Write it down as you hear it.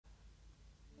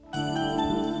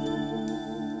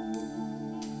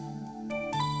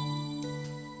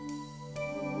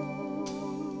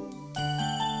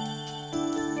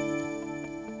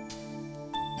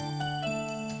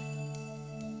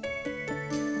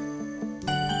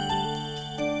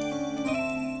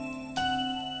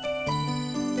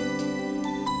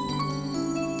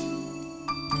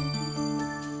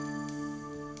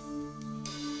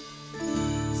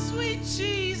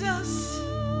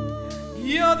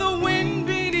the wind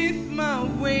beneath my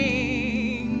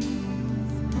wings.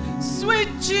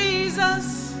 Sweet Jesus,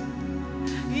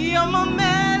 you're my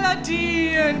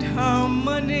melody and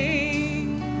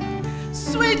harmony.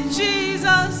 Sweet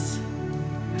Jesus,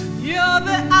 you're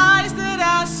the eyes that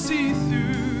I see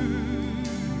through.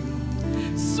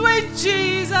 Sweet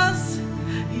Jesus,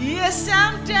 yes,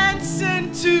 I'm dancing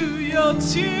to your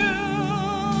tune.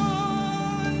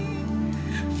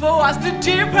 For as the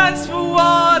deer pants for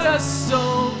water, so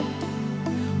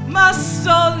my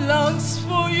soul longs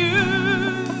for you.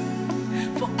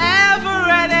 Forever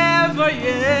and ever,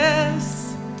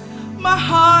 yes, my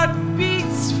heart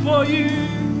beats for you.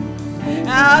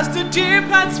 As the deer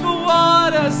pants for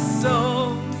water, so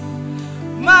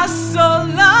my soul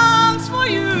longs for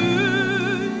you.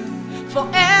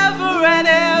 Forever and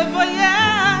ever,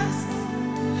 yes,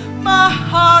 my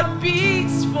heart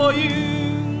beats for you.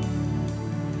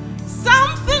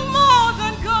 Something more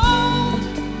than gold,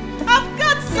 I've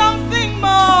got something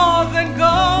more than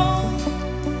gold.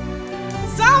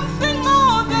 Something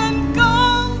more than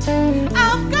gold,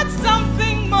 I've got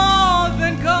something more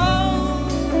than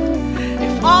gold.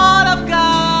 If all I've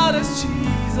got is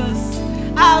Jesus,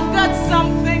 I've got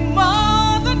something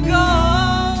more than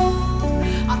gold.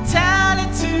 I'll tell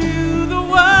it to the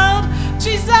world,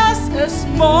 Jesus is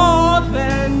more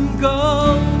than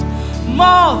gold.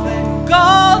 More than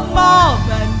gold, more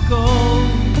than gold.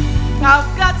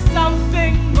 I've got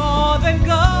something more than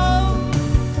gold.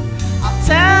 I'll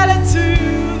tell it to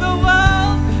the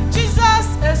world, Jesus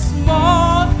is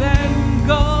more than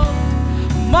gold.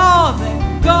 More than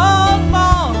gold,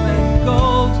 more than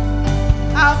gold.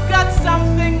 I've got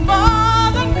something more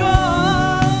than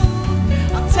gold.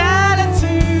 I'll tell it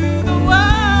to the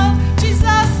world,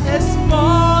 Jesus is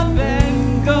more than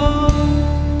gold.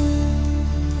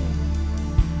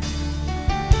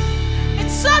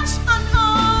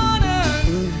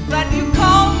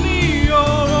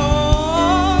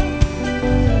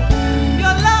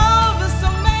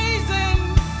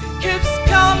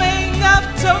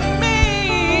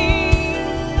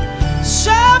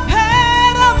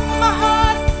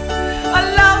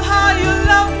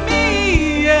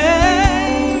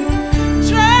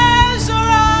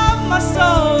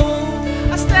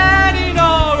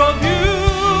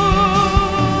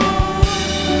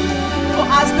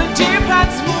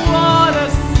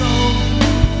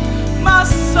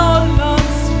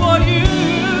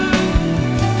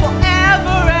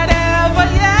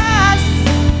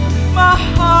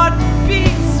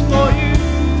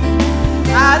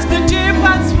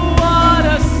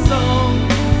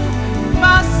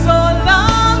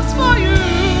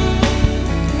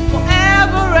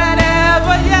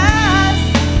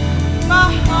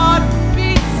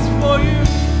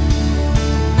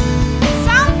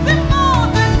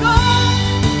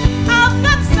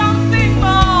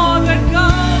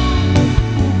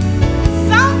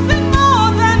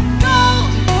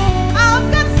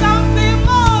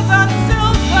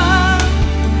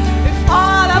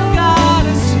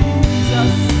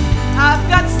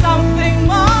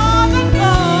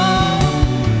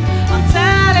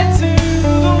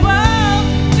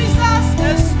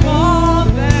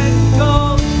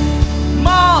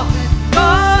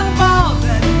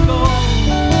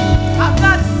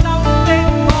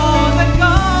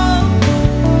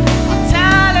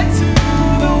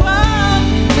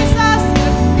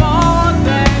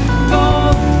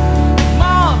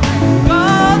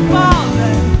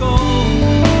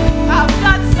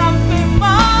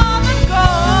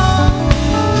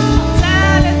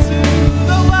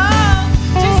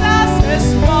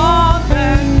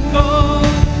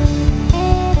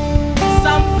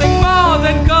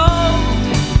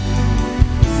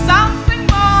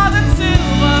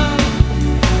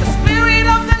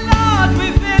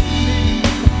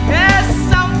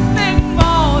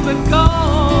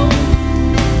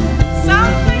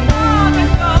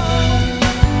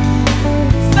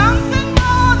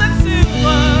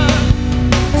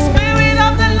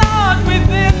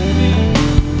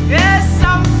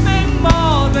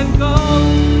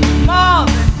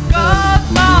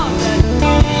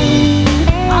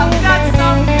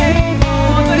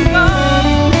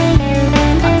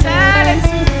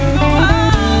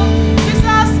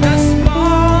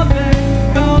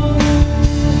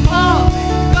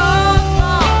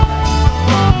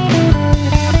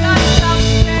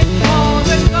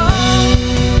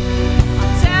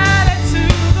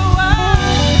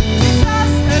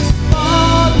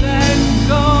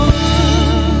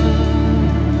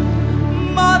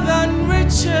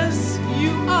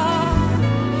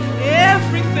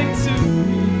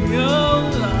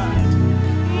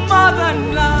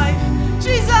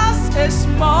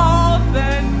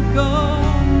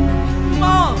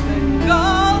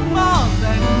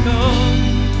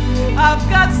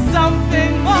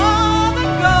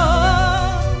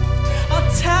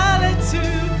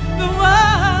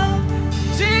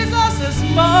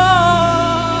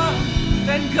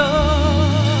 than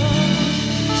gold.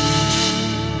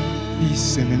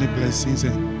 Peace and many blessings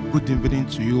and good evening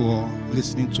to you all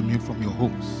listening to me from your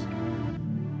homes.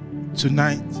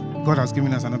 Tonight, God has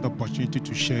given us another opportunity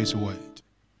to share His word.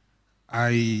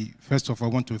 I, first of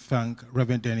all, want to thank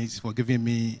Reverend Dennis for giving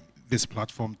me this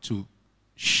platform to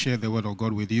share the word of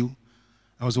God with you.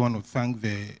 I also want to thank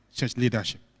the church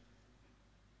leadership.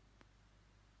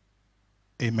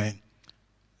 Amen.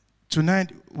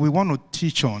 Tonight, we want to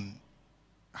teach on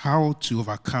how to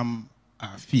overcome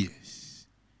our fears.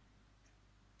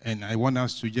 And I want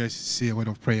us to just say a word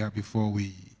of prayer before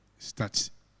we start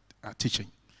our teaching.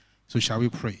 So shall we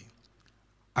pray?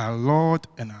 Our Lord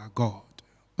and our God,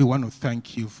 we want to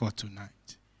thank you for tonight.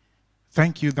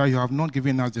 Thank you that you have not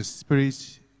given us the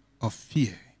spirit of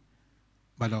fear,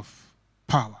 but of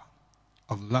power,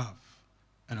 of love,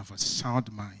 and of a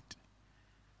sound mind.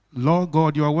 Lord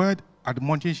God, your word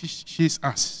admonishes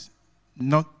us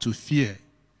not to fear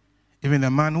even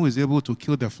the man who is able to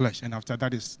kill the flesh and after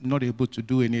that is not able to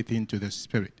do anything to the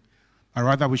spirit. But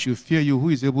rather we should fear you who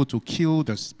is able to kill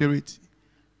the spirit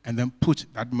and then put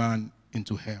that man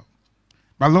into hell.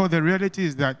 But Lord, the reality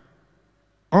is that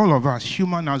all of us,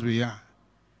 human as we are,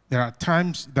 there are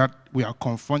times that we are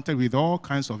confronted with all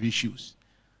kinds of issues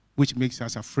which makes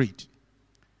us afraid.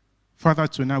 Father,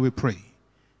 tonight we pray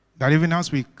that even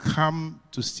as we come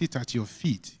to sit at your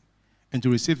feet and to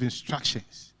receive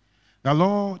instructions, that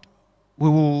Lord, we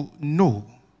will know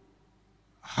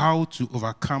how to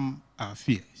overcome our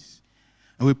fears.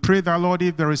 And we pray that, Lord,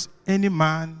 if there is any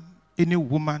man, any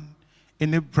woman,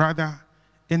 any brother,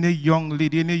 any young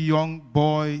lady, any young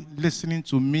boy listening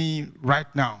to me right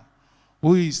now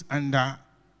who is under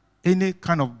any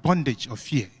kind of bondage of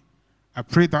fear, I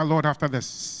pray that, Lord, after the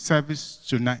service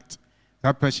tonight,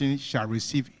 that person shall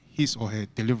receive his or her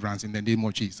deliverance in the name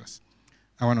of Jesus.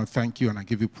 I want to thank you and I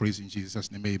give you praise in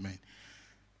Jesus' name. Amen.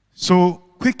 So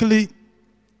quickly,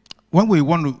 when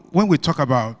we talk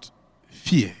about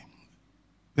fear,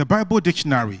 the Bible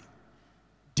dictionary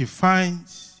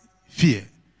defines fear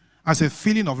as a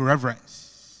feeling of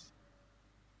reverence,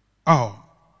 awe,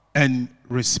 and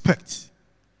respect,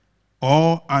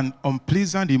 or an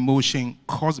unpleasant emotion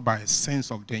caused by a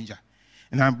sense of danger.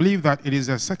 And I believe that it is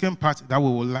the second part that we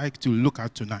would like to look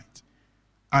at tonight.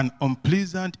 An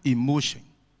unpleasant emotion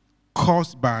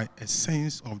caused by a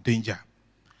sense of danger.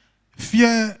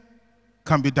 Fear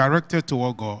can be directed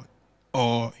toward God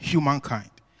or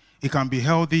humankind. It can be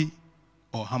healthy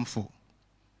or harmful.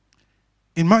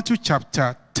 In Matthew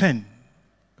chapter 10,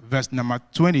 verse number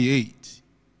 28,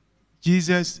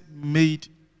 Jesus made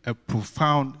a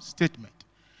profound statement.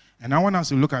 And I want us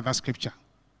to look at that scripture.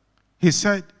 He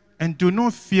said, "And do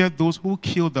not fear those who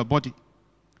kill the body,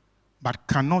 but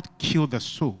cannot kill the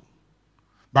soul.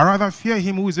 But rather fear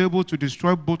him who is able to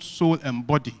destroy both soul and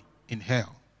body in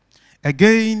hell."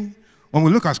 Again, when we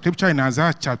look at scripture in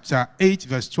Isaiah chapter 8,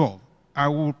 verse 12, I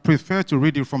would prefer to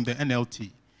read it from the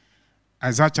NLT.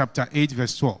 Isaiah chapter 8,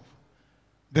 verse 12.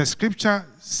 The scripture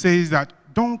says that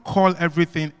don't call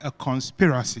everything a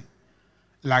conspiracy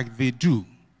like they do.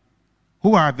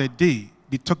 Who are they?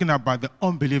 They're talking about the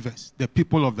unbelievers, the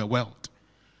people of the world.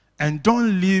 And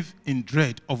don't live in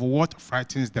dread of what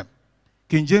frightens them.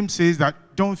 King James says that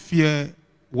don't fear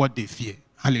what they fear.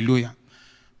 Hallelujah.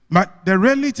 But the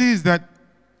reality is that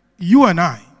you and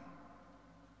I,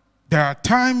 there are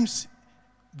times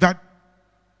that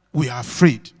we are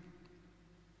afraid.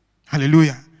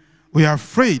 Hallelujah. We are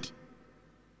afraid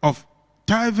of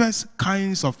diverse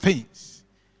kinds of things.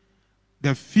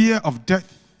 The fear of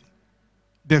death,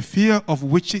 the fear of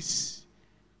witches,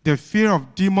 the fear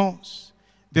of demons,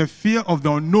 the fear of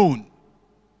the unknown,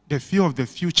 the fear of the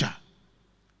future.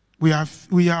 We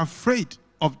are afraid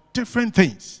of different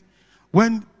things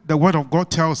when the word of God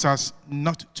tells us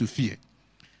not to fear.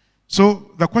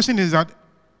 So the question is that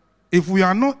if we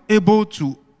are not able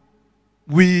to,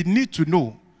 we need to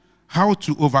know how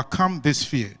to overcome this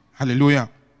fear. Hallelujah.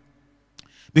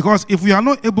 Because if we are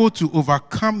not able to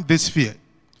overcome this fear,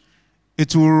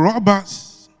 it will rob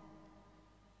us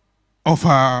of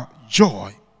our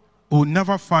joy. We'll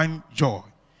never find joy.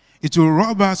 It will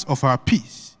rob us of our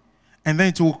peace. And then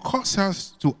it will cause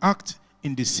us to act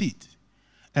in deceit.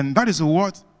 And that is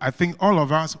what I think all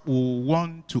of us will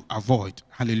want to avoid.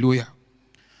 Hallelujah.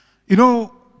 You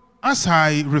know, as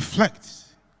I reflect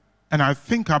and I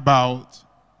think about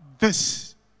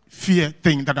this fear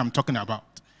thing that I'm talking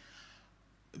about,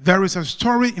 there is a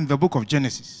story in the book of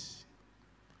Genesis.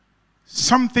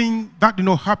 Something that,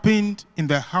 happened in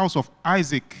the house of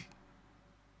Isaac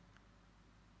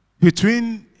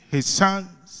between his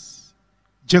sons,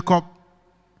 Jacob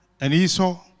and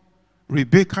Esau,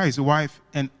 Rebekah, his wife,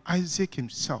 and Isaac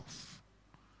himself.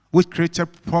 which created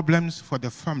problems for the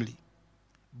family,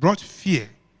 brought fear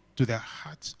to the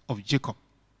heart of Jacob.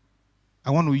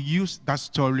 I want to use that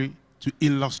story to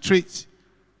illustrate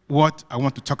what I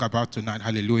want to talk about tonight.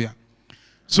 Hallelujah.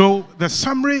 So the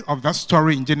summary of that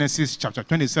story in Genesis chapter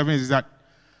 27 is that,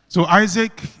 so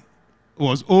Isaac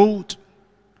was old.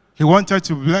 He wanted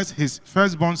to bless his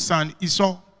firstborn son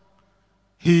Esau.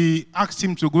 He asked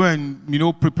him to go and,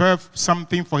 prepare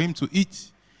something for him to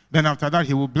eat. Then after that,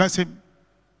 he will bless him.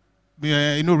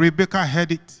 Rebekah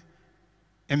heard it.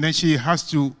 And then she has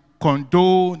to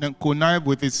condole and connive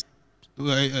with his,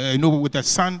 with the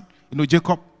son,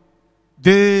 Jacob.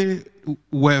 They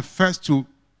were first to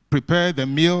prepare the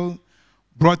meal,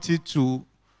 brought it to,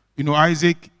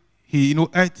 Isaac. He,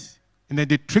 ate. And then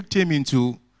they tricked him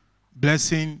into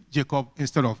blessing Jacob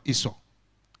instead of Esau.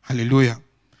 Hallelujah.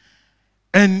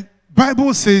 And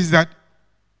Bible says that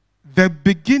the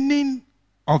beginning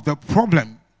of the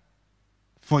problem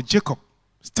for Jacob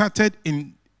started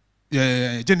in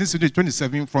Genesis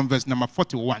 27 from verse number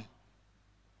 41.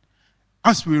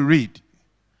 As we read,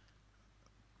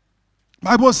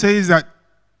 Bible says that,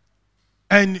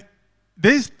 and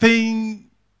this thing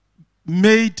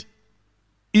made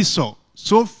Esau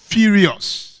so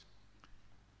furious.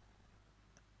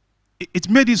 It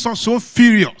made Esau so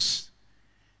furious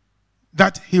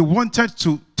that he wanted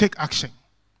to take action.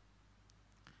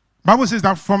 Bible says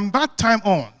that from that time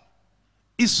on,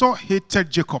 Esau hated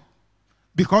Jacob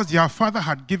because their father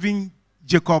had given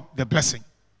Jacob the blessing.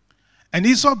 And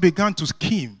Esau began to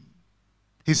scheme.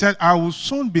 He said, I will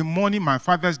soon be mourning my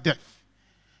father's death.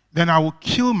 Then I will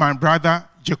kill my brother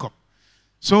Jacob.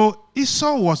 So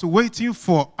Esau was waiting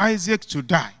for Isaac to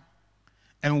die.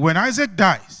 And when Isaac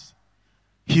dies,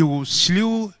 he will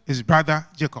slew his brother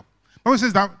Jacob. Bible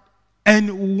says that,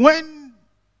 and when,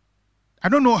 I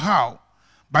don't know how,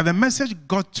 but the message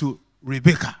got to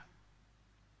Rebekah,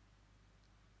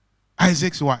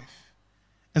 Isaac's wife.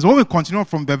 And so when we continue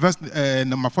from the verse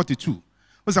number 42,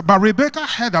 but Rebekah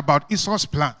heard about Esau's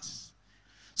plans.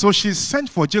 So she sent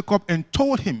for Jacob and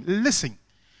told him, listen,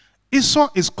 Esau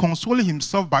is consoling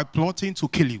himself by plotting to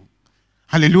kill you.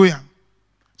 Hallelujah.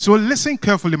 So listen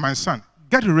carefully, my son.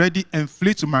 Get ready and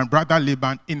flee to my brother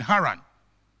Laban in Haran.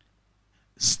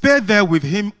 Stay there with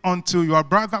him until your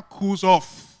brother cools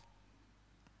off.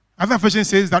 Other version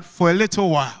says that for a little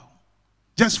while,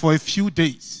 just for a few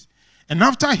days. And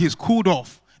after he's cooled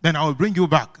off, then I will bring you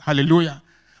back. Hallelujah.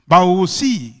 But we will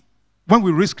see when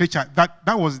we read scripture that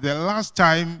that was the last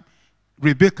time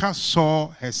Rebekah saw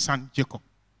her son Jacob.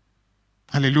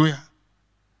 Hallelujah.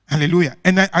 Hallelujah.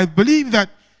 And I believe that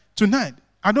tonight,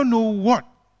 I don't know what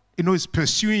is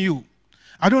pursuing you.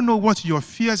 I don't know what your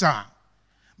fears are.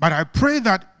 But I pray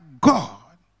that God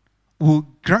will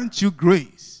grant you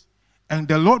grace, and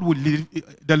the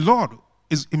Lord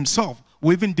himself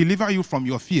will even deliver you from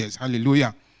your fears.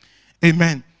 Hallelujah.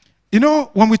 Amen.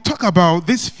 When we talk about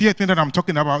this fear thing that I'm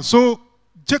talking about, so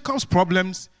Jacob's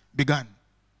problems began.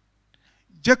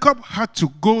 Jacob had to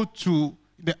go to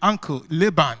the uncle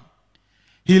Laban.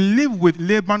 He lived with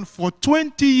Laban for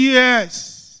 20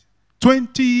 years.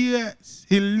 20 years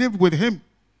he lived with him.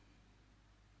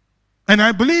 And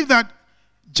I believe that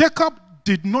Jacob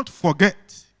did not forget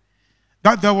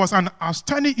that there was an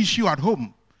outstanding issue at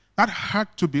home that had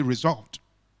to be resolved.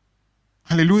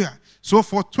 Hallelujah. So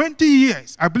for 20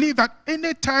 years, I believe that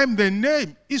anytime the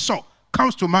name Esau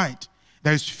comes to mind,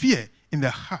 there is fear in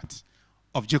the heart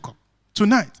of Jacob.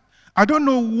 Tonight, I don't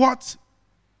know what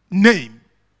name,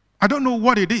 I don't know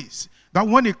what it is, that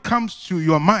when it comes to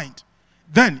your mind,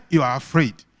 then you are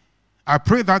afraid. I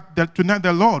pray that tonight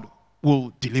the Lord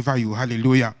will deliver you.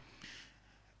 Hallelujah.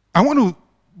 I want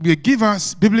to give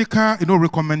us biblical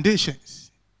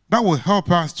recommendations that will help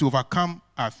us to overcome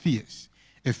our fears.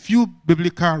 A few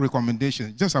biblical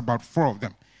recommendations, just about 4 of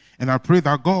them. And I pray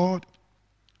that God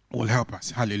will help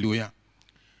us. Hallelujah.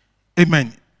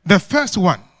 Amen. The first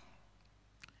one,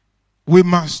 we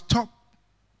must stop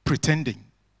pretending.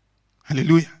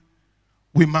 Hallelujah.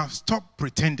 We must stop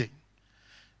pretending.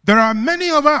 There are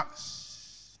many of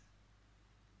us.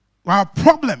 Our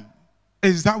problem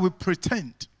is that we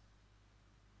pretend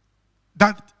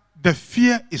that the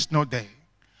fear is not there.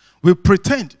 We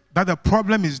pretend that the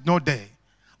problem is not there.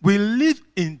 We live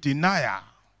in denial.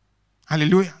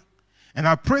 Hallelujah. And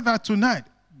I pray that tonight,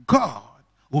 God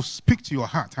will speak to your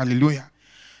heart. Hallelujah.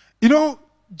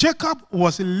 Jacob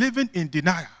was living in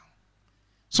denial.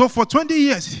 So for 20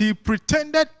 years, he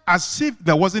pretended as if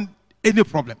there wasn't any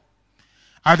problem.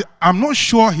 I'm not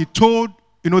sure he told,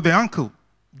 the uncle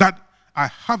that I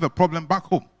have a problem back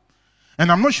home.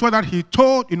 And I'm not sure that he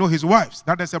told, his wives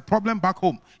that there's a problem back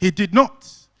home. He did not.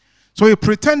 So he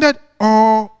pretended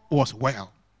all was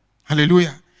well.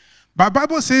 Hallelujah. But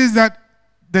Bible says that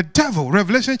the devil,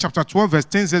 Revelation chapter 12 verse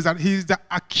 10 says that he is the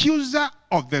accuser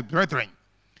of the brethren.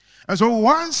 And so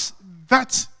once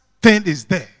that thing is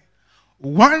there,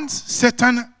 once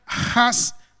Satan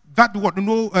has that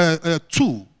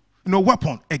tool,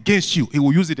 weapon against you, he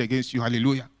will use it against you.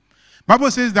 Hallelujah.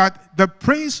 Bible says that the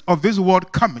prince of this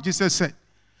world cometh, Jesus said,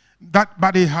 that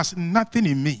but he has nothing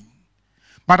in me.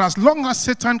 But as long as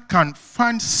Satan can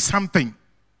find something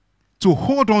to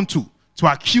hold on to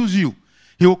accuse you,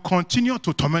 he will continue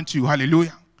to torment you.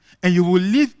 Hallelujah. And you will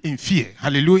live in fear.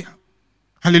 Hallelujah.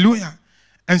 Hallelujah.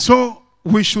 And so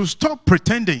we should stop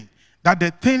pretending that the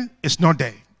thing is not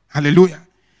there. Hallelujah.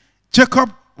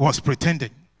 Jacob was pretending.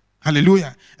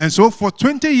 Hallelujah. And so for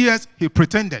 20 years he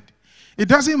pretended. It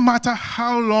doesn't matter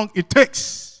how long it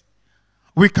takes.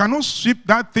 We cannot sweep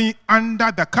that thing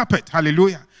under the carpet.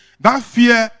 Hallelujah. That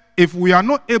fear, if we are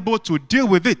not able to deal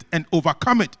with it and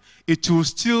overcome it, it will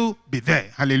still be there.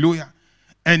 Hallelujah.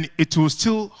 And it will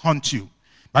still haunt you.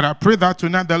 But I pray that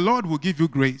tonight the Lord will give you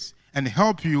grace and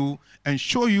help you and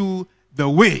show you the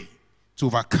way to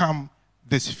overcome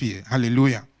this fear.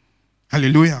 Hallelujah.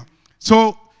 Hallelujah.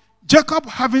 So Jacob,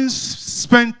 having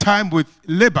spent time with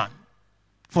Laban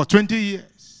for 20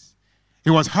 years, he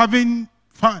was having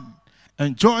fun,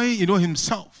 enjoying,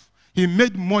 himself. He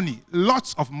made money,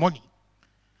 lots of money.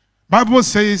 Bible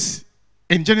says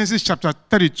in Genesis chapter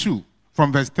 32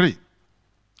 from verse 3,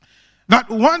 that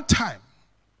one time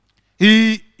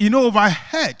he,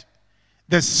 overheard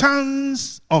the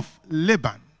sons of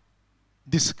Laban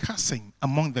discussing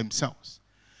among themselves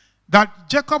that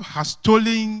Jacob has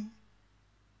stolen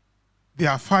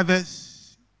their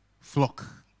father's flock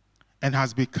and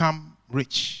has become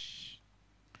rich.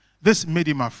 This made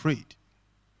him afraid.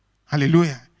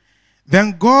 Hallelujah.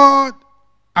 Then God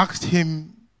asked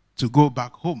him to go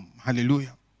back home.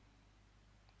 Hallelujah.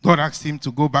 God asked him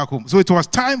to go back home. So it was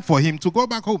time for him to go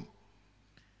back home.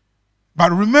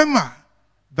 But remember,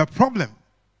 the problem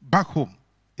back home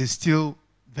is still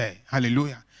there.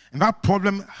 Hallelujah. And that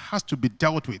problem has to be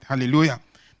dealt with. Hallelujah.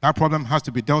 That problem has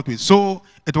to be dealt with. So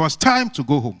it was time to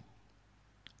go home.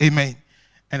 Amen.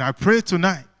 And I pray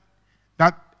tonight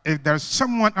that if there's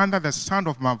someone under the sound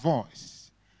of my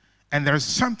voice and there's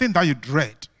something that you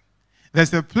dread,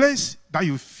 there's a place that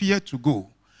you fear to go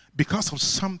because of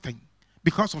something,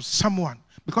 because of someone,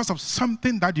 because of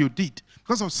something that you did,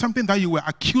 because of something that you were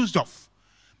accused of,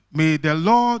 may the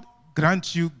Lord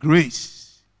grant you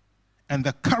grace and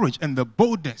the courage and the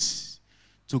boldness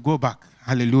to go back.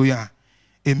 Hallelujah.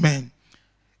 Amen.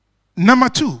 Number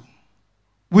 2,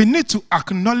 we need to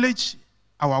acknowledge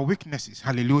our weaknesses.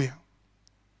 Hallelujah.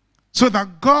 So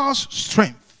that God's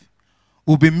strength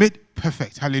will be made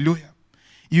perfect. Hallelujah.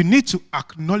 You need to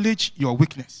acknowledge your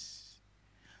weakness.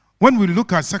 When we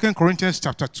look at 2 Corinthians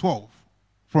chapter 12,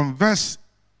 from verse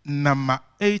number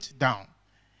 8 down,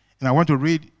 and I want to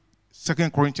read 2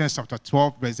 Corinthians chapter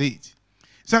 12, verse 8. It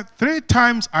said, 3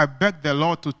 times I begged the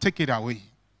Lord to take it away.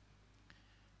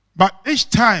 But each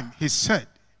time he said,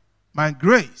 my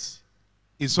grace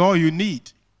is all you need.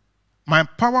 My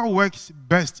power works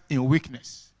best in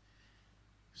weakness.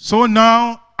 So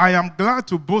now I am glad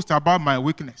to boast about my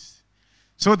weakness,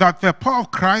 so that the power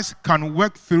of Christ can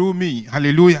work through me.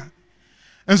 Hallelujah.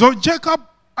 And so Jacob,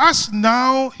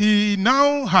 he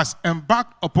now has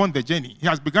embarked upon the journey. He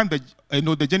has begun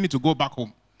the journey to go back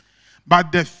home.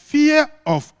 But the fear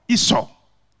of Esau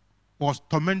was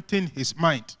tormenting his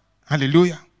mind.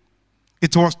 Hallelujah.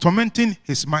 It was tormenting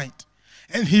his mind.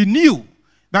 And he knew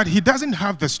that he doesn't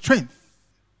have the strength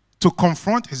to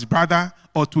confront his brother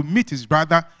or to meet his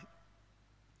brother.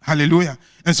 Hallelujah.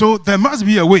 And so there must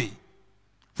be a way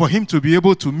for him to be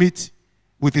able to meet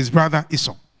with his brother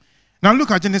Esau. Now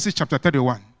look at Genesis chapter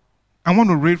 31. I want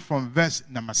to read from verse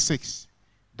number 6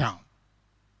 down.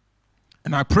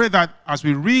 And I pray that as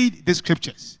we read these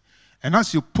scriptures and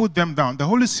as you put them down, the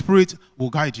Holy Spirit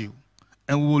will guide you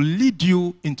and will lead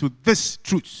you into these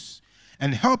truths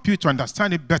and help you to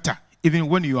understand it better even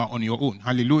when you are on your own.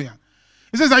 Hallelujah.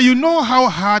 It says that you know how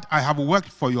hard I have worked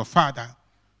for your father.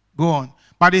 Go on.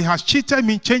 But he has cheated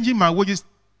me, changing my wages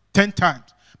 10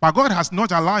 times. But God has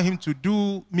not allowed him to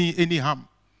do me any harm.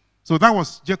 So that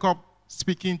was Jacob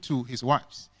speaking to his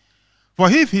wives.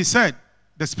 For if he said,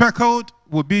 the speckled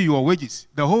will be your wages,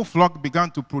 the whole flock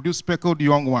began to produce speckled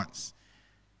young ones.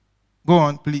 Go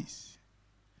on, please.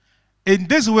 In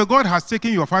this way, God has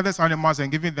taken your father's animals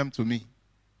and given them to me.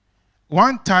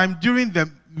 One time during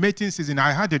the mating season,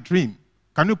 I had a dream.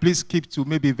 Can you please skip to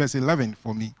maybe verse 11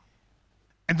 for me?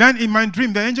 And then in my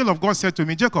dream, the angel of God said to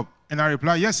me, Jacob. And I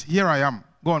replied, yes, here I am.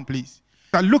 Go on, please.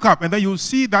 I look up, and then you'll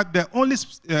see that the only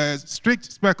streaked,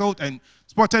 speckled, and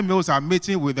spotted males are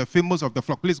mating with the females of the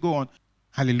flock. Please go on.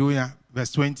 Hallelujah.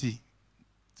 Verse 20.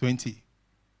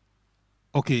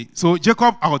 Okay, so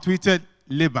Jacob outwitted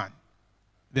Laban,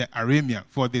 the Aramean,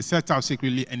 for they set out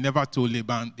secretly and never told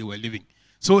Laban they were leaving.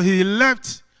 So he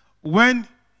left when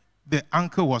the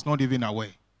uncle was not even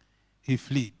aware. He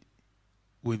fled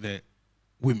with the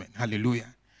women.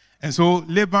 Hallelujah. And so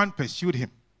Laban pursued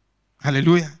him.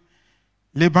 Hallelujah.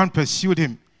 Laban pursued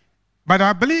him. But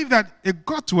I believe that it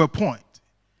got to a point.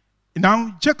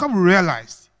 Now Jacob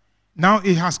realized, now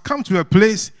he has come to a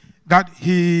place that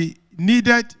he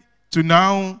needed to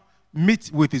now meet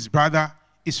with his brother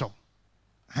Esau.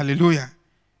 Hallelujah.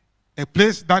 A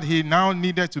place that he now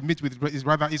needed to meet with his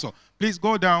brother Esau. Please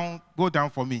go down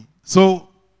for me. So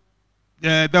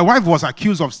the wife was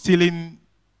accused of stealing,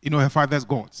 her father's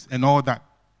gods and all that.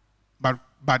 But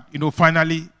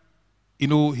finally,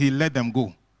 he let them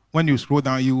go. When you scroll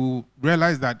down, you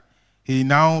realize that he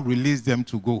now released them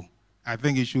to go. I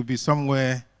think it should be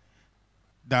somewhere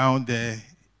down there.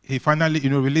 He finally,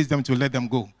 released them to let them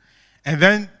go. And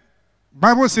then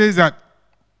Bible says that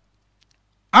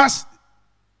as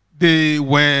they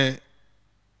were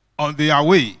on their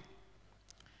way,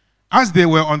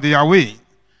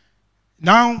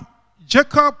 now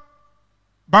Jacob,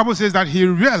 Bible says that he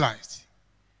realized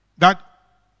that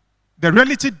the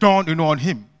reality dawned on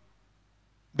him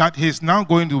that he's now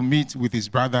going to meet with his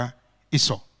brother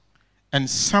Esau. And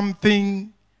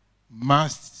something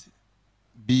must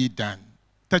be done.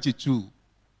 32,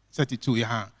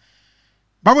 yeah.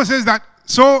 Bible says that,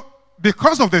 so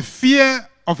because of the fear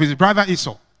of his brother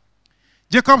Esau,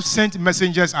 Jacob sent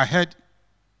messengers ahead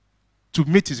to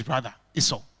meet his brother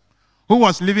Esau, who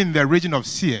was living in the region of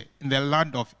Seir, in the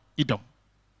land of Edom.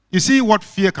 You see what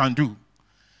fear can do.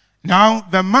 Now,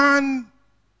 the man,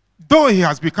 though he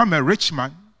has become a rich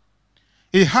man,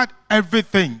 he had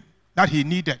everything that he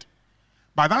needed.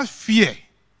 But that fear,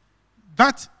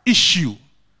 that issue,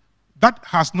 that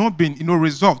has not been,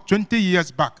 resolved 20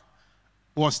 years back,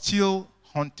 was still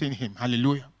haunting him.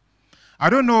 Hallelujah. I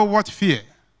don't know what fear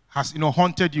has,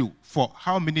 haunted you for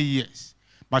how many years.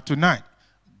 But tonight,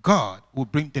 God will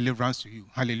bring deliverance to you.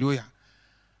 Hallelujah.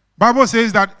 Bible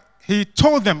says that he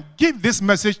told them, give this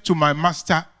message to my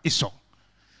master Esau.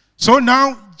 So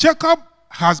now Jacob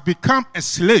has become a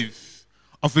slave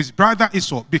of his brother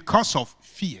Esau because of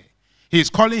fear. He is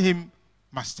calling him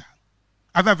master.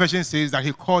 Other version says that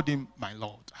he called him my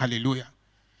Lord. Hallelujah.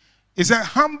 He said,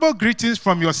 humble greetings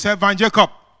from your servant Jacob.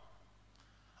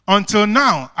 Until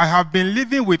now, I have been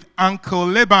living with Uncle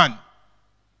Laban.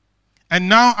 And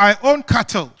now I own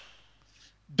cattle,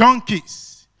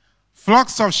 donkeys,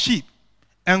 flocks of sheep,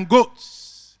 and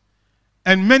goats,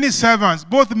 and many servants,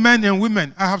 both men and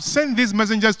women. I have sent these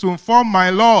messengers to inform my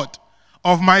Lord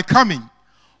of my coming,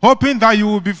 hoping that you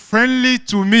will be friendly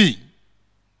to me.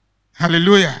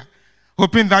 Hallelujah.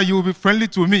 Hoping that you will be friendly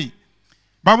to me.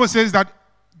 Bible says that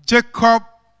Jacob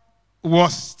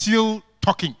was still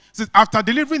talking. It says, after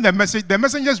delivering the message, the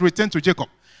messengers returned to Jacob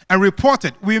and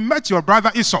reported, we met your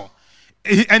brother Esau,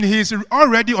 and he is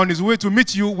already on his way to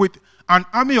meet you with an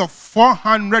army of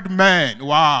 400 men.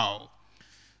 Wow.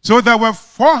 So there were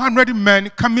 400 men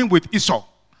coming with Esau.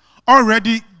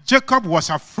 Already Jacob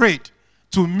was afraid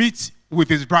to meet with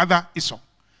his brother Esau.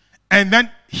 And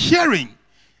then hearing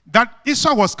that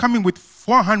Esau was coming with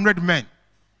 400 men,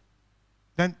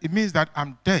 then it means that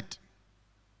I'm dead.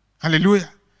 Hallelujah.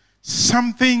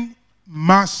 Something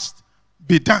must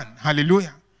be done.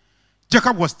 Hallelujah.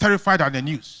 Jacob was terrified at the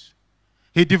news.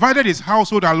 He divided his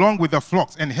household along with the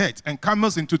flocks and herds and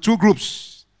camels into two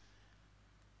groups.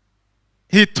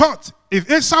 He thought if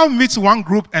Esau meets one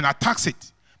group and attacks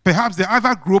it, perhaps the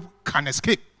other group can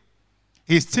escape.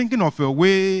 He's thinking of a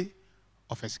way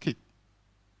of escape.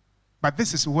 But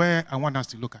this is where I want us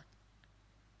to look at.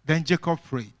 Then Jacob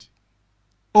prayed,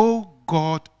 O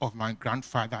God of my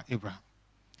grandfather Abraham,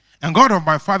 and God of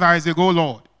my father Isaac, O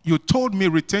Lord, you told me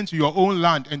return to your own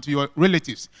land and to your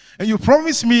relatives. And you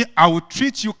promised me I will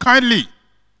treat you kindly.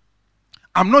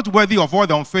 I'm not worthy of all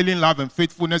the unfailing love and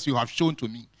faithfulness you have shown to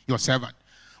me, your servant.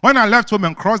 When I left home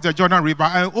and crossed the Jordan River,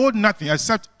 I owed nothing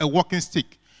except a walking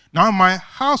stick. Now my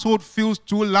household fills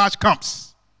 2 large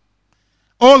camps.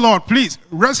 Oh Lord, please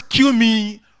rescue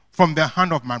me from the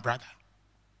hand of my brother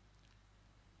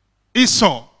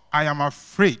Esau. I am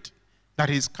afraid that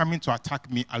he is coming to attack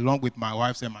me along with my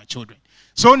wives and my children.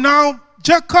 So now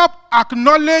Jacob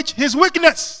acknowledged his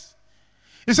weakness.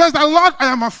 He says that, Lord, I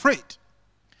am afraid.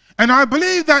 And I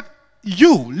believe that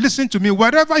you, listen to me,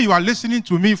 wherever you are listening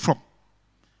to me from,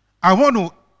 I want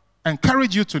to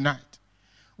encourage you tonight.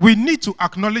 We need to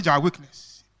acknowledge our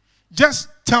weakness. Just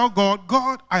tell God,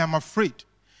 God, I am afraid.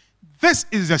 This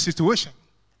is the situation.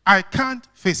 I can't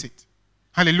face it.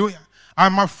 Hallelujah.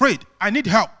 I'm afraid. I need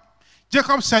help.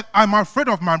 Jacob said, I'm afraid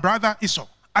of my brother Esau.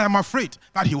 I am afraid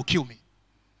that he will kill me.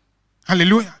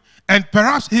 Hallelujah. And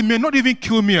perhaps he may not even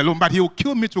kill me alone, but he will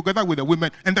kill me together with the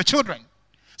women and the children.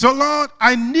 So, Lord,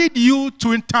 I need you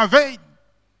to intervene.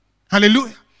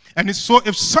 Hallelujah. And so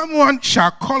if someone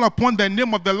shall call upon the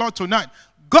name of the Lord tonight,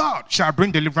 God shall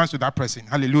bring deliverance to that person.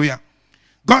 Hallelujah.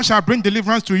 God shall bring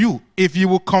deliverance to you if you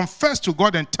will confess to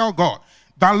God and tell God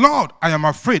that, Lord, I am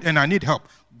afraid and I need help.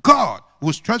 God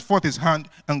will stretch forth his hand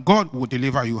and God will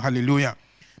deliver you. Hallelujah.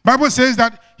 Bible says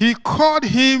that he called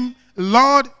him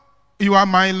Lord. You are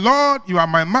my Lord. You are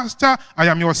my master. I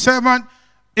am your servant.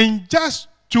 In just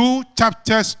 2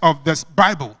 chapters of this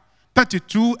Bible,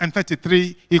 32 and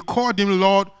 33, he called him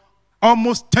Lord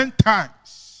almost 10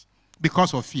 times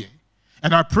because of fear.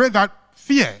 And I pray that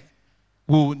fear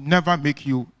will never make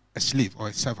you a slave or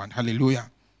a servant. Hallelujah.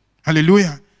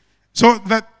 Hallelujah. So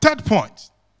the third point,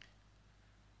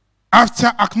 after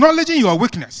acknowledging your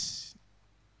weakness,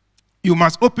 you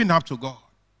must open up to God.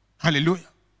 Hallelujah.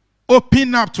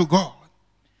 Open up to God.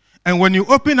 And when you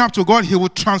open up to God, he will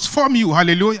transform you.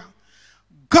 Hallelujah.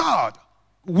 God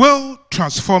will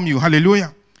transform you.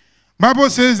 Hallelujah. Bible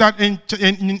says that in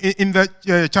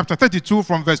the chapter 32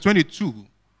 from verse 22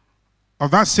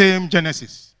 of that same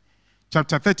Genesis,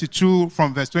 chapter 32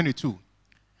 from verse 22,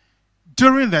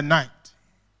 during the night,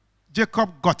 Jacob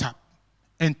got up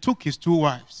and took his 2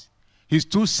 wives, his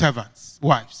 2 servants'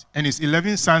 wives, and his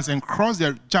 11 sons and crossed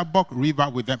the Jabbok River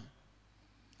with them.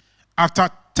 After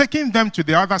taking them to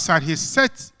the other side, he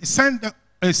sent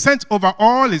over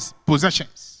all his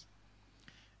possessions.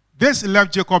 This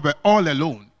left Jacob all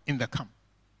alone in the camp.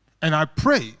 And I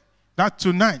pray that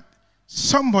tonight,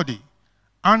 somebody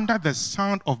under the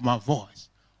sound of my voice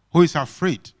who is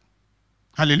afraid,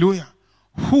 hallelujah,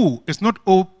 who is not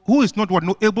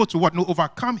able to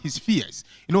overcome his fears,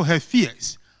 her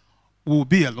fears, will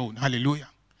be alone. Hallelujah.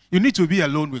 You need to be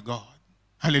alone with God.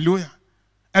 Hallelujah.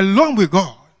 Alone with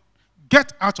God.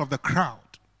 Get out of the crowd.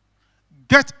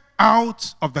 Get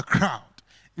out of the crowd.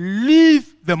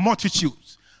 Leave the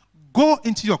multitudes. Go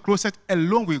into your closet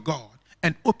alone with God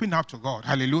and open up to God.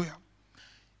 Hallelujah.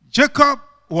 Jacob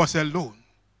was alone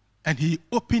and he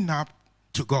opened up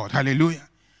to God. Hallelujah.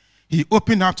 He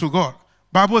opened up to God.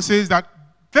 Bible says that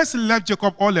this left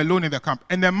Jacob all alone in the camp,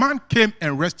 and the man came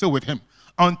and wrestled with him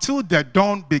until the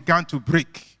dawn began to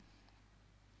break.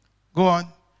 Go on.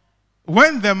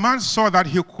 When the man saw that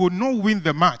he could not win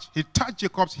the match, he touched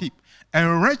Jacob's hip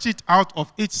and wrenched it out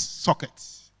of its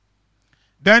sockets.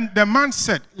 Then the man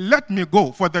said, let me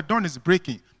go, for the dawn is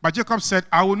breaking. But Jacob said,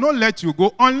 I will not let you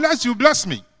go unless you bless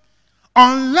me,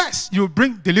 unless you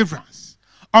bring deliverance,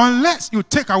 unless you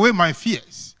take away my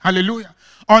fears. Hallelujah.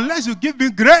 Unless you give me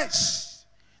grace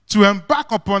to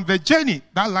embark upon the journey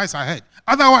that lies ahead.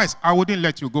 Otherwise, I wouldn't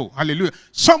let you go. Hallelujah.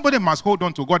 Somebody must hold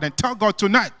on to God and tell God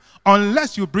tonight,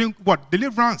 unless you bring what?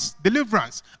 Deliverance,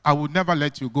 I will never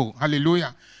let you go.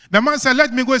 Hallelujah. The man said,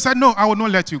 let me go. He said, no, I will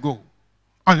not let you go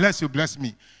unless you bless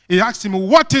me. He asked him,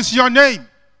 what is your name?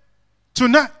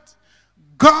 Tonight,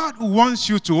 God wants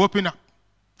you to open up.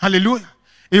 Hallelujah.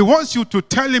 He wants you to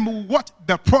tell him what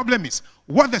the problem is,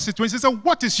 what the situation is. He said,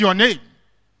 what is your name?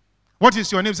 What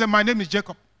is your name? He said, my name is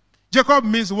Jacob. Jacob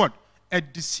means what? A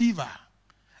deceiver,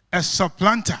 a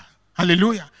supplanter.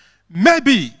 Hallelujah.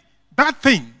 Maybe that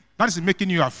thing that is making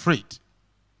you afraid,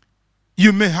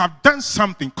 you may have done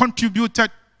something, contributed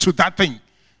to that thing.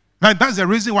 Now, that's the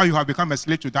reason why you have become a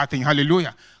slave to that thing.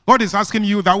 Hallelujah. God is asking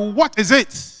you that, what is it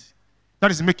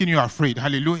that is making you afraid?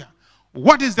 Hallelujah.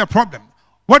 What is the problem?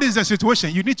 What is the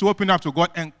situation? You need to open up to God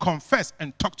and confess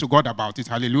and talk to God about it.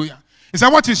 Hallelujah. He said,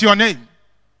 what is your name?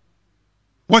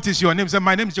 What is your name? He said,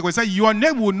 my name is Jacob. He said, your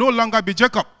name will no longer be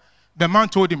Jacob. The man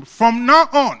told him, from now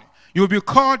on, you will be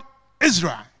called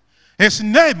Israel. His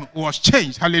name was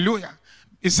changed. Hallelujah.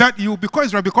 He said, you will be called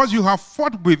Israel because you have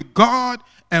fought with God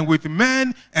and with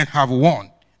men and have won.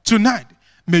 Tonight,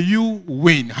 may you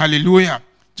win. Hallelujah.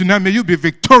 Tonight, may you be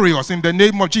victorious in the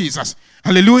name of Jesus.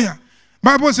 Hallelujah.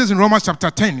 Bible says in Romans chapter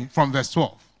 10 from verse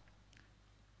 12.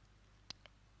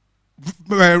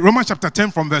 Romans chapter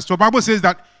 10 from verse 12. Bible says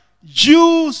that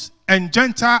Jews and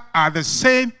Gentiles are the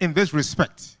same in this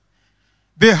respect.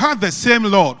 They have the same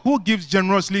Lord who gives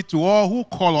generously to all who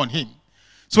call on him.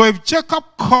 So if Jacob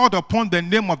called upon the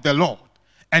name of the Lord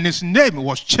and his name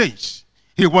was changed,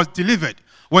 he was delivered.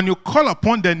 When you call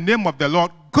upon the name of the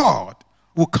Lord, God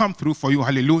will come through for you.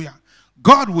 Hallelujah.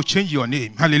 God will change your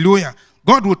name. Hallelujah.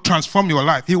 God will transform your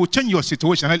life. He will change your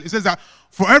situation. It says that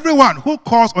for everyone who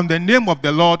calls on the name of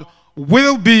the Lord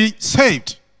will be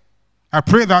saved. I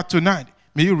pray that tonight,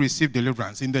 may you receive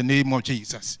deliverance in the name of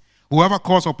Jesus. Whoever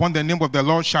calls upon the name of the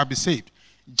Lord shall be saved.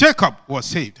 Jacob was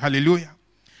saved. Hallelujah.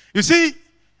 You see,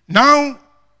 now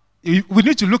we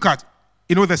need to look at,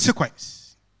 the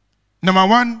sequence. Number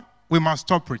one, we must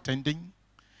stop pretending.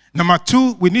 Number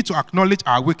two, we need to acknowledge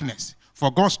our weakness for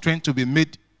God's strength to be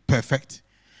made perfect.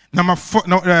 Number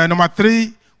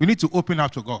three, we need to open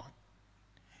up to God.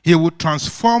 He will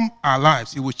transform our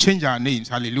lives. He will change our names.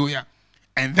 Hallelujah.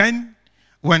 And then,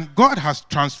 when God has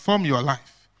transformed your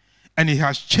life and He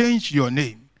has changed your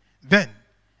name, then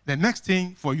the next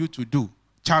thing for you to do,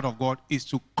 child of God, is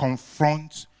to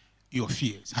confront your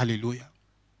fears. Hallelujah.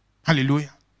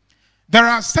 Hallelujah. There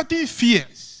are certain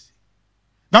fears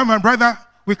that, my brother,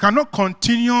 we cannot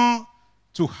continue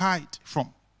to hide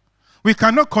from. We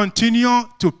cannot continue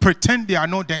to pretend they are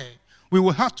not there. We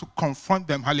will have to confront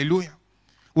them. Hallelujah.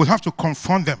 We'll have to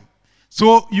confront them.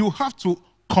 So you have to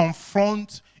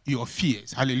confront your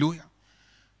fears. Hallelujah.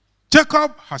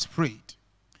 Jacob has prayed.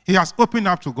 He has opened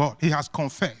up to God. He has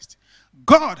confessed.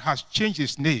 God has changed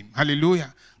his name.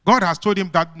 Hallelujah. God has told him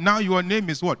that now your name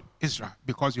is what? Israel,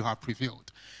 because you have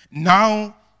prevailed.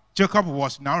 Now, Jacob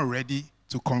was now ready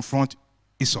to confront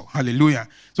Esau. Hallelujah.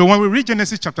 So when we read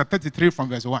Genesis chapter 33 from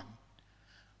verse 1,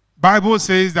 Bible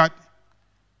says that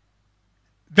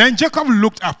then Jacob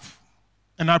looked up.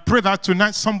 And I pray that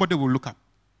tonight somebody will look up.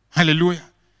 Hallelujah.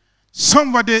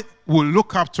 Somebody will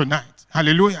look up tonight.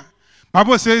 Hallelujah.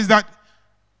 Bible says that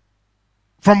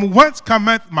from whence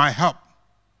cometh my help?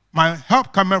 My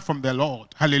help cometh from the Lord.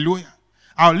 Hallelujah.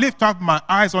 I'll lift up my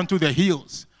eyes unto the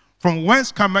hills. From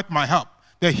whence cometh my help?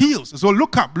 The hills. So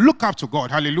look up to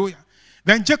God. Hallelujah.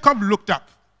 Then Jacob looked up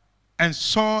and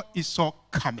saw Esau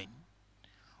coming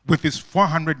with his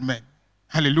 400 men.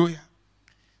 Hallelujah.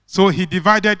 So he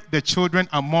divided the children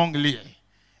among Leah.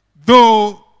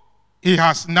 Though he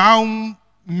has now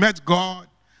met God,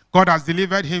 God has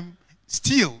delivered him,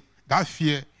 still that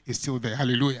fear is still there.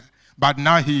 Hallelujah. But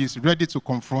now he is ready to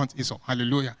confront Esau.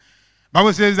 Hallelujah.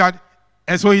 Bible says that,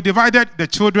 and so he divided the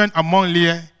children among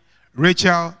Leah,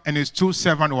 Rachel, and his 2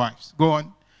 servant wives. Go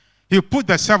on. He put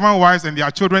the 7 wives and their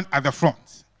children at the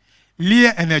front,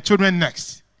 Leah and their children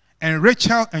next, and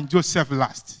Rachel and Joseph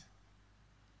last.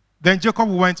 Then Jacob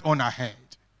went on ahead.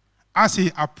 As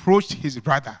he approached his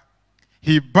brother,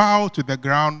 he bowed to the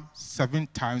ground 7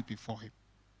 times before him.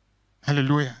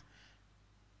 Hallelujah.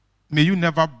 May you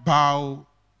never bow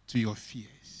to your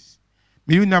fears.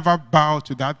 May you never bow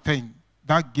to that thing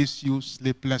that gives you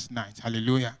sleepless nights.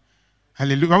 Hallelujah.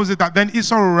 Hallelujah. What was it that then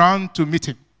Esau ran to meet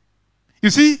him?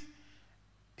 You see,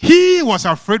 he was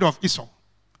afraid of Esau.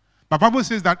 But the Bible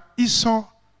says that Esau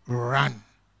ran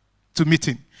to meet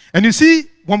him. And you see,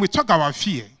 when we talk about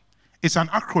fear, it's an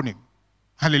acronym.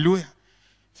 Hallelujah.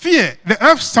 Fear, the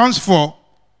F stands for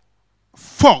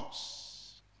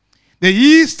false. The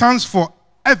E stands for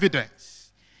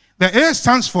evidence. The A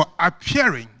stands for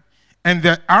appearing. And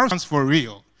the R stands for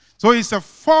real. So it's a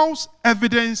false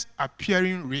evidence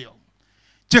appearing real.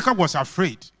 Jacob was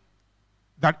afraid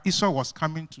that Esau was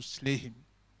coming to slay him.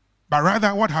 But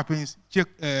rather, what happens?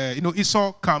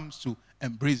 Esau comes to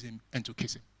embrace him and to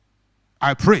kiss him.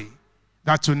 I pray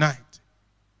that tonight,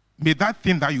 may that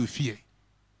thing that you fear,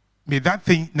 may that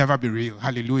thing never be real.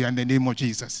 Hallelujah, in the name of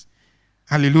Jesus.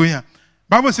 Hallelujah.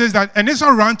 Bible says that, and Esau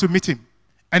ran to meet him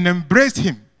and embraced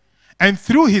him and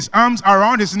threw his arms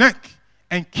around his neck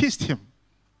and kissed him,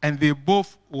 and they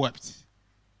both wept.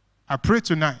 I pray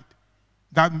tonight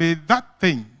that may that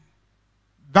thing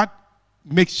that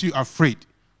makes you afraid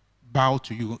bow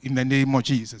to you in the name of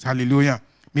Jesus. Hallelujah.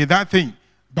 May that thing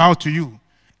bow to you.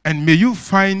 And may you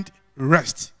find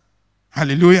rest.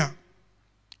 Hallelujah.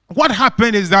 What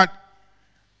happened is that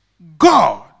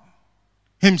God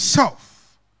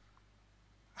himself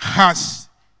has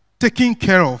taken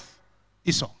care of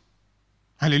Esau.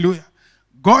 Hallelujah.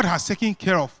 God has taken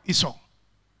care of Esau.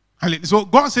 Hallelujah. So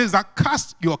God says that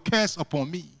cast your cares upon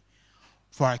me,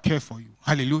 for I care for you.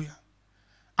 Hallelujah.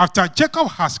 After Jacob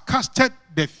has casted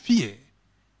the fear,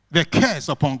 the cares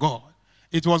upon God,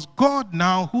 it was God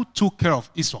now who took care of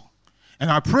Esau. And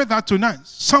I pray that tonight,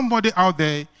 somebody out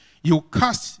there, you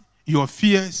cast your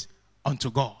fears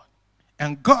unto God.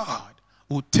 And God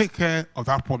will take care of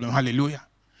that problem. Hallelujah.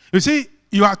 You see,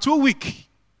 you are too weak.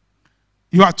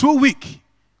 You are too weak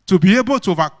to be able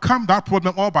to overcome that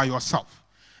problem all by yourself.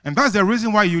 And that's the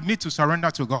reason why you need to surrender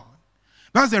to God.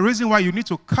 That's the reason why you need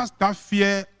to cast that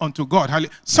fear unto God.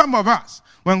 Some of us,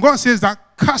 when God says that,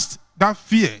 cast that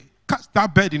fear, cast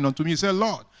that burden unto me, you say,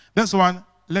 Lord, this one,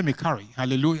 let me carry.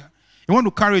 Hallelujah. You want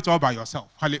to carry it all by yourself.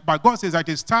 But God says that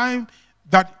it's time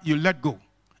that you let go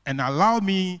and allow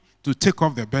me to take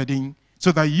off the burden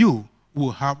so that you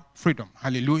will have freedom.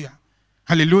 Hallelujah.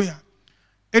 Hallelujah.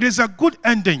 It is a good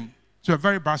ending to a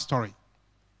very bad story.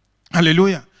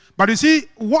 Hallelujah. But you see,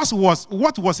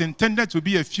 what was intended to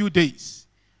be a few days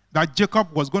that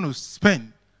Jacob was going to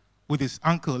spend with his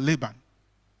uncle Laban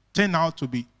turned out to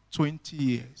be 20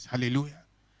 years. Hallelujah.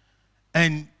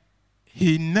 And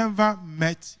he never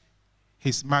met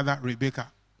his mother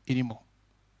Rebekah anymore.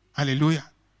 Hallelujah.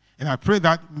 And I pray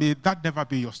that may that never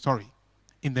be your story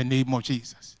in the name of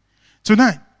Jesus.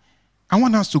 Tonight, I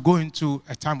want us to go into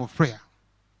a time of prayer.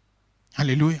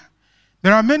 Hallelujah.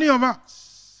 There are many of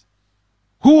us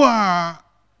who are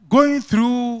going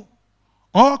through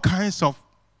all kinds of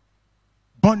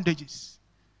bondages.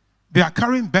 They are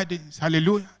carrying burdens.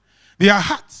 Hallelujah. Their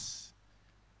hearts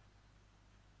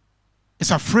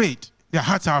is afraid. Their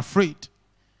hearts are afraid.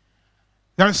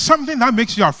 There is something that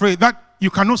makes you afraid, that you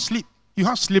cannot sleep. You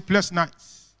have sleepless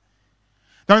nights.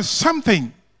 There is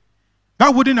something that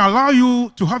wouldn't allow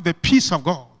you to have the peace of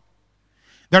God.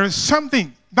 There is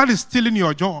something that is stealing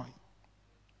your joy.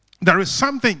 There is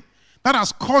something that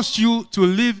has caused you to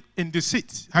live in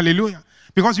deceit. Hallelujah.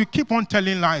 Because you keep on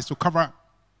telling lies to cover up.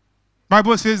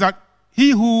 Bible says that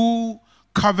he who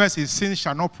covers his sins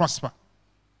shall not prosper,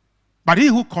 but he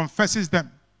who confesses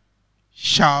them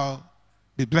shall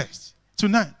be blessed.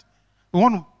 Tonight, we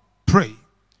want to pray.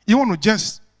 You want to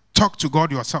just talk to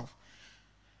God yourself.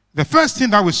 The first thing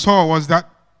that we saw was that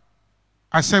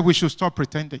I said we should stop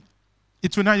pretending.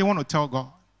 Tonight you want to tell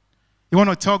God. You want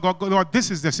to tell God, Lord,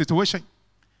 this is the situation.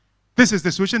 This is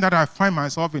the situation that I find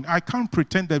myself in. I can't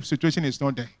pretend the situation is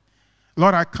not there.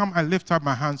 Lord, I come and lift up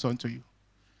my hands unto you.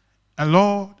 And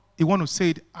Lord, you want to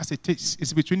say it as it is.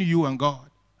 It's between you and God.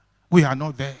 We are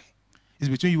not there. It's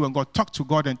between you and God. Talk to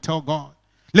God and tell God.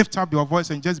 Lift up your voice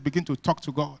and just begin to talk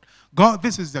to God. God,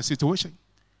 this is the situation.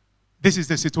 This is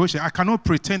the situation. I cannot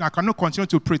pretend. I cannot continue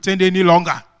to pretend any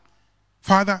longer.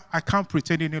 Father, I can't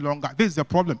pretend any longer. This is the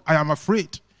problem. I am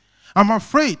afraid. I'm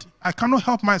afraid. I cannot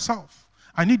help myself.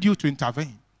 I need you to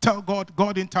intervene. Tell God,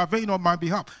 God, intervene on my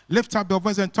behalf. Lift up your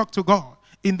voice and talk to God.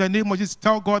 In the name of Jesus,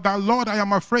 tell God that, Lord, I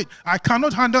am afraid. I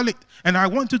cannot handle it. And I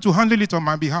want you to handle it on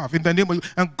my behalf. In the name of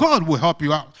Jesus. And God will help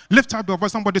you out. Lift up your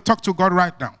voice. Somebody talk to God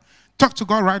right now. Talk to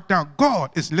God right now.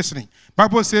 God is listening.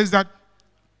 Bible says that,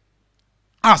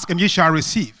 ask and ye shall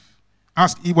receive.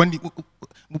 Ask when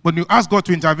you ask God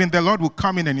to intervene, the Lord will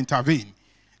come in and intervene.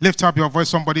 Lift up your voice,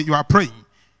 somebody. You are praying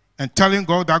and telling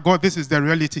God that, God, this is the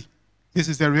reality. This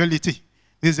is the reality.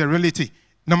 This is the reality.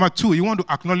 Number two, you want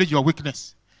to acknowledge your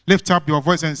weakness. Lift up your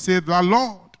voice and say, the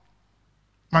Lord,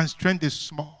 my strength is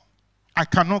small. I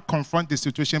cannot confront the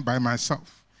situation by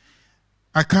myself.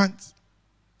 I can't.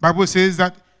 Bible says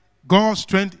that God's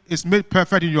strength is made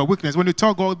perfect in your weakness. When you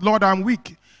tell God, Lord, I'm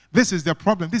weak. This is the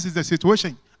problem. This is the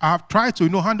situation. I have tried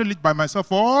to handle it by myself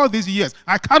for all these years.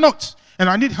 I cannot. And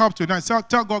I need help tonight. So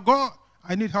tell God, God,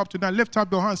 I need help tonight. Lift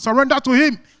up your hands. Surrender to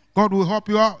him. God will help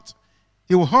you out.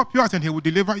 He will help you out and he will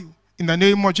deliver you. In the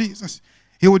name of Jesus.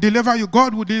 He will deliver you.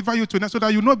 God will deliver you tonight so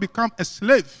that you not become a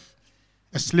slave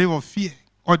of fear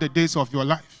all the days of your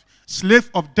life. Slave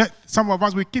of death. Some of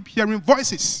us, we keep hearing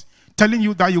voices telling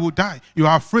you that you will die. You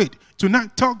are afraid.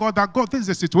 Tonight, tell God that, God, this is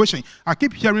the situation. I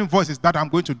keep hearing voices that I'm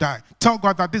going to die. Tell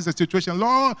God that this is the situation.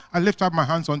 Lord, I lift up my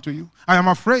hands unto you. I am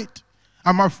afraid.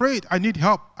 I'm afraid. I need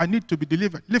help. I need to be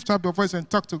delivered. Lift up your voice and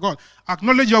talk to God.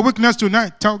 Acknowledge your weakness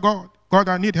tonight. Tell God, God,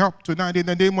 I need help tonight in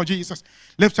the name of Jesus.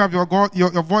 Lift up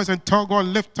your voice and tell God.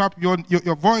 Lift up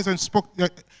your voice and spoke.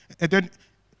 And then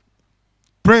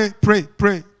pray.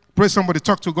 Pray somebody.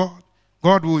 Talk to God.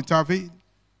 God will intervene.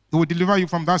 He will deliver you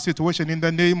from that situation in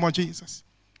the name of Jesus.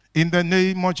 In the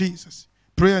name of Jesus.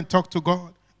 Pray and talk to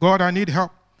God. God, I need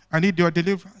help. I need your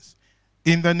deliverance.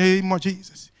 In the name of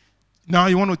Jesus. Now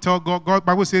you want to tell God. God,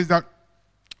 Bible says that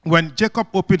when Jacob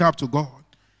opened up to God,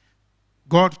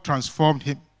 God transformed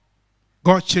him.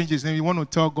 God changed his name. You want to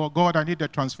tell God, God, I need a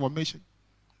transformation.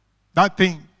 That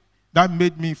thing that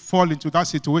made me fall into that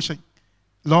situation,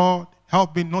 Lord,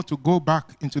 help me not to go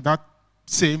back into that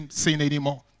same sin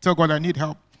anymore. Tell God, I need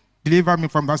help. Deliver me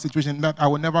from that situation, that I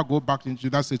will never go back into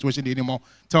that situation anymore.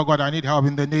 Tell God, I need help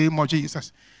in the name of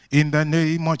Jesus. In the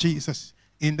name of Jesus.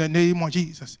 In the name of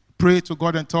Jesus. Pray to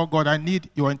God and tell God, I need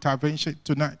your intervention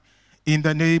tonight. In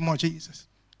the name of Jesus.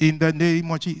 In the name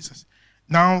of Jesus.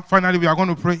 Now, finally, we are going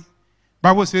to pray.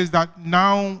 Bible says that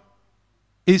now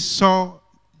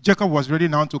Jacob was ready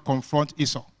now to confront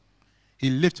Esau.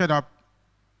 He lifted up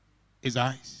his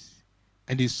eyes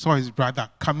and he saw his brother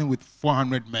coming with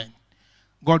 400 men.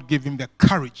 God gave him the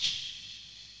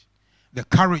courage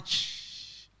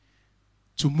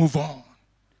to move on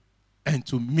and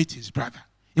to meet his brother.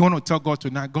 You want to tell God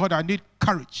tonight, God, I need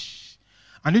courage.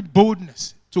 I need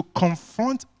boldness to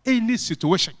confront any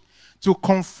situation, to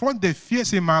confront the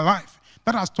fears in my life,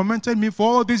 that has tormented me for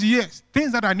all these years,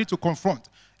 things that I need to confront.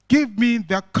 Give me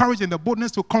the courage and the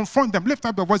boldness to confront them. Lift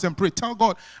up your voice and pray. Tell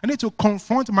God, I need to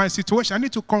confront my situation. I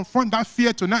need to confront that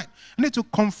fear tonight. I need to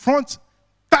confront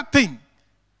that thing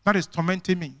that is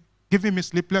tormenting me, giving me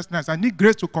sleepless nights. I need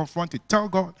grace to confront it. Tell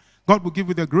God. God will give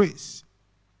you the grace.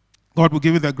 God will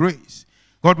give you the grace.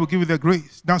 God will give you the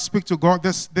grace. Now speak to God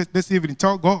this evening.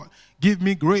 Tell God, give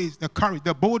me grace, the courage,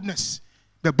 the boldness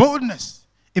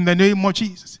in the name of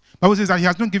Jesus. The Bible says that he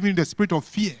has not given you the spirit of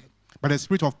fear, but the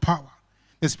spirit of power,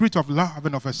 the spirit of love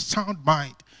and of a sound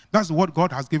mind. That's what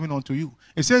God has given unto you.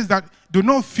 It says that do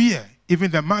not fear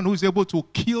even the man who is able to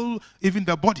kill even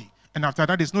the body, and after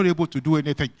that is not able to do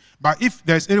anything. But if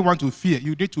there's anyone to fear,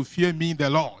 you need to fear me, the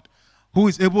Lord, who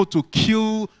is able to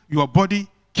kill your body,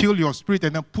 kill your spirit,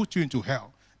 and then put you into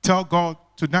hell. Tell God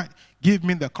tonight, give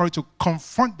me the courage to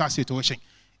confront that situation.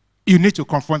 You need to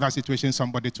confront that situation,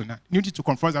 somebody, tonight. You need to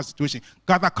confront that situation.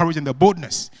 Gather courage and the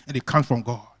boldness, and it comes from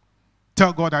God.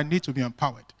 Tell God, I need to be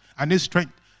empowered. I need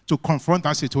strength to confront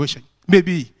that situation.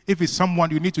 Maybe if it's someone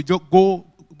you need to just go,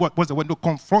 what's the word, to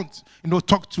confront,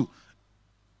 talk to.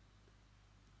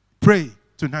 Pray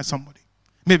tonight, somebody.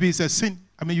 Maybe it's a sin.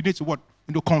 You need to what?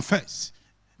 Confess.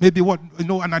 Maybe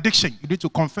an addiction. You need to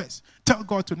confess. Tell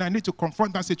God tonight, I need to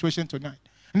confront that situation tonight.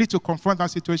 I need to confront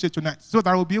that situation tonight so that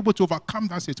I will be able to overcome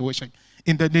that situation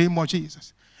in the name of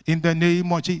Jesus. In the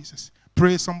name of Jesus.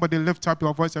 Pray, somebody, lift up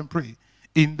your voice and pray.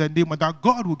 In the name of that,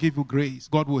 God will give you grace.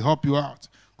 God will help you out.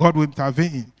 God will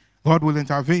intervene. God will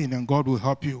intervene and God will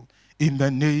help you. In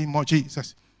the name of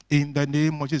Jesus. In the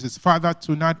name of Jesus. Father,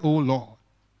 tonight, oh Lord,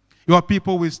 your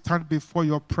people will stand before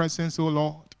your presence, oh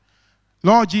Lord.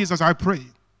 Lord Jesus, I pray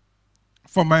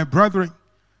for my brethren,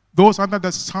 those under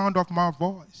the sound of my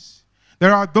voice.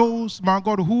 There are those, my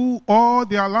God, who all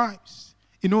their lives,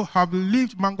 have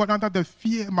lived, my God, under the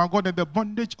fear, my God, and the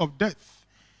bondage of death.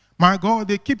 My God,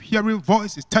 they keep hearing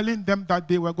voices telling them that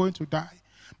they were going to die.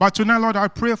 But tonight, Lord, I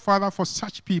pray, Father, for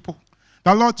such people.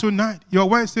 That, Lord, tonight, your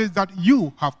word says that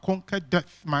you have conquered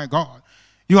death, my God.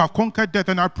 You have conquered death,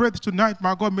 and I pray tonight,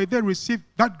 my God, may they receive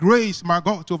that grace, my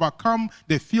God, to overcome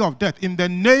the fear of death in the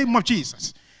name of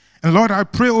Jesus. And Lord, I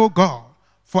pray, oh God,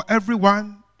 for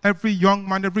everyone, every young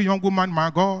man, every young woman, my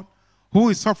God, who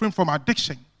is suffering from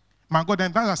addiction, my God,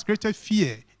 and that has created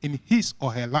fear in his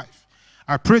or her life.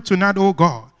 I pray tonight, oh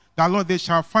God, that, Lord, they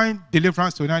shall find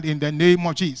deliverance tonight in the name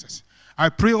of Jesus. I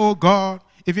pray, oh God,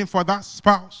 even for that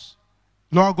spouse,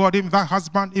 Lord God, even that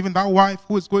husband, even that wife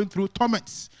who is going through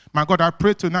torments. My God, I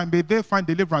pray tonight, may they find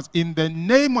deliverance in the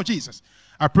name of Jesus.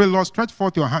 I pray, Lord, stretch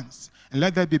forth your hands and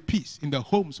let there be peace in the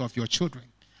homes of your children.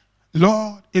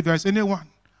 Lord, if there is anyone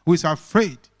who is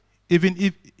afraid,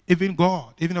 even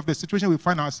God, even of the situation we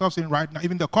find ourselves in right now,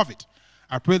 even the COVID,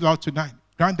 I pray, Lord, tonight,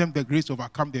 grant them the grace to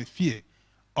overcome their fear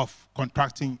of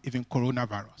contracting even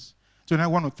coronavirus. Tonight, I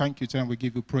want to thank you tonight. We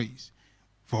give you praise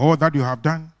for all that you have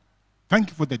done. Thank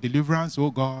you for the deliverance,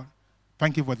 oh God.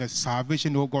 Thank you for the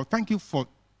salvation, oh God. Thank you for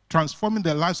transforming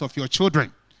the lives of your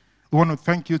children. We want to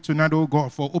thank you tonight, oh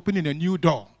God, for opening a new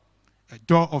door, a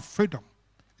door of freedom,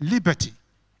 liberty,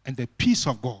 and the peace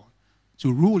of God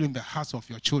to rule in the hearts of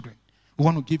your children. We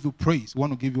want to give you praise. We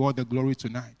want to give you all the glory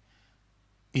tonight.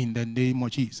 In the name of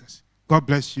Jesus. God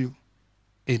bless you.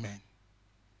 Amen.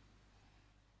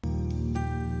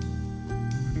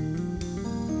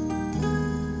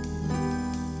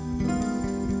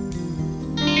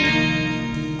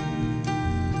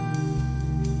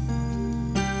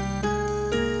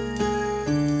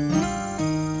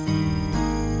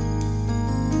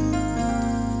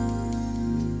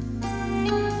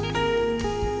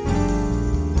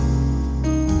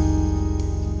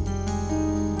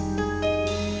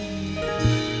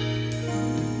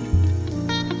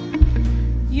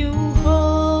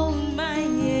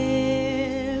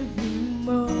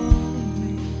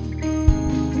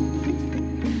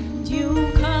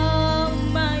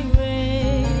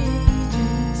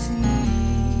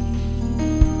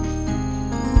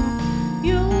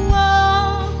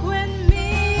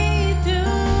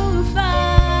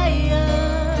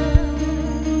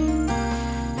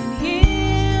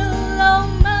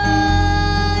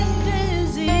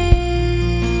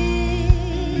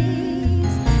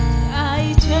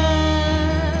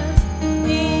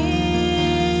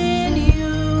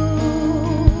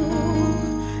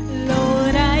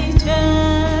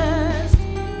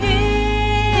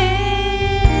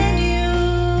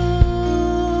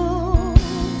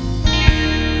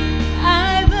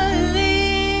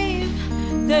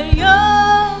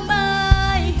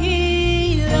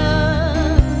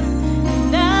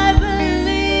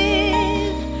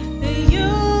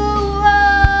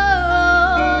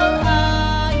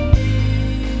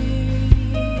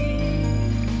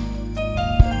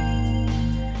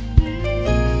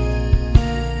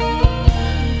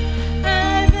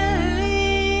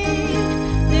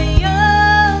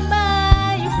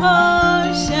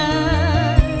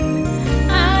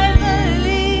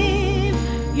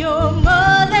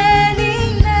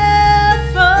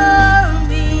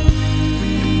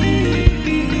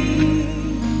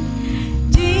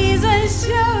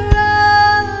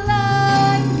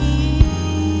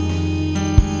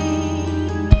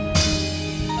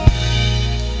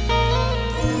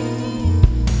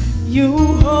 You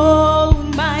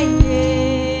hold my hand.